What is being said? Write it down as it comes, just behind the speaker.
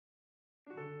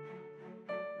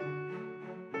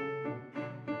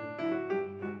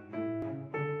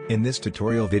In this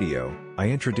tutorial video, I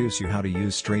introduce you how to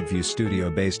use Straight View Studio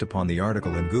based upon the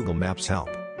article in Google Maps Help,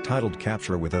 titled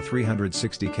Capture with a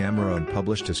 360 Camera and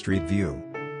published to Street View.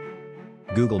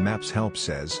 Google Maps Help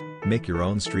says, make your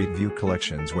own Street View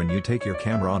collections when you take your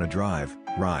camera on a drive,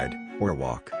 ride, or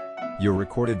walk. Your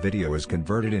recorded video is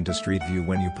converted into Street View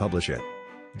when you publish it.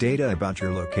 Data about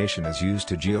your location is used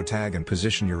to geotag and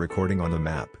position your recording on the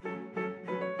map.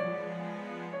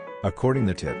 According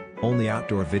to the tip, only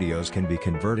outdoor videos can be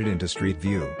converted into Street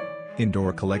View.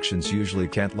 Indoor collections usually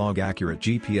can't log accurate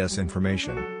GPS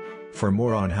information. For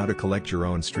more on how to collect your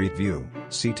own Street View,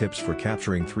 see tips for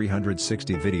capturing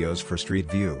 360 videos for Street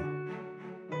View.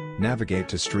 Navigate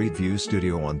to Street View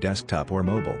Studio on desktop or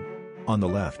mobile. On the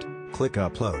left, click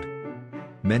Upload.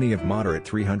 Many of moderate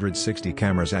 360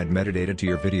 cameras add metadata to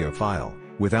your video file,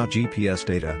 without GPS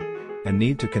data, and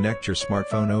need to connect your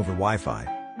smartphone over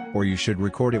Wi-Fi. Or you should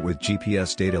record it with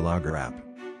GPS Data Logger app.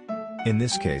 In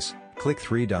this case, click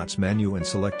three dots menu and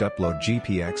select Upload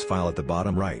GPX file at the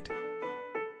bottom right.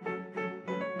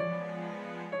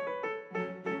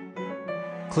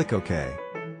 Click OK.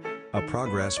 A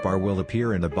progress bar will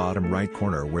appear in the bottom right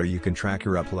corner where you can track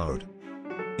your upload.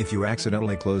 If you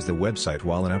accidentally close the website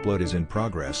while an upload is in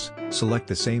progress, select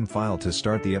the same file to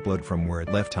start the upload from where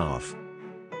it left off.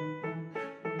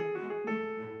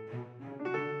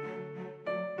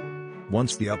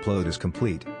 Once the upload is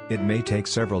complete, it may take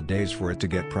several days for it to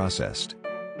get processed.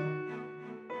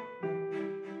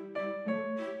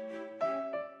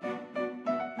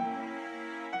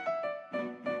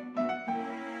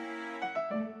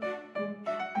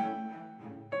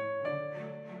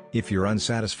 If you're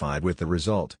unsatisfied with the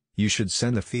result, you should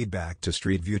send the feedback to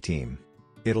Street View team.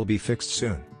 It'll be fixed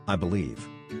soon, I believe.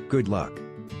 Good luck.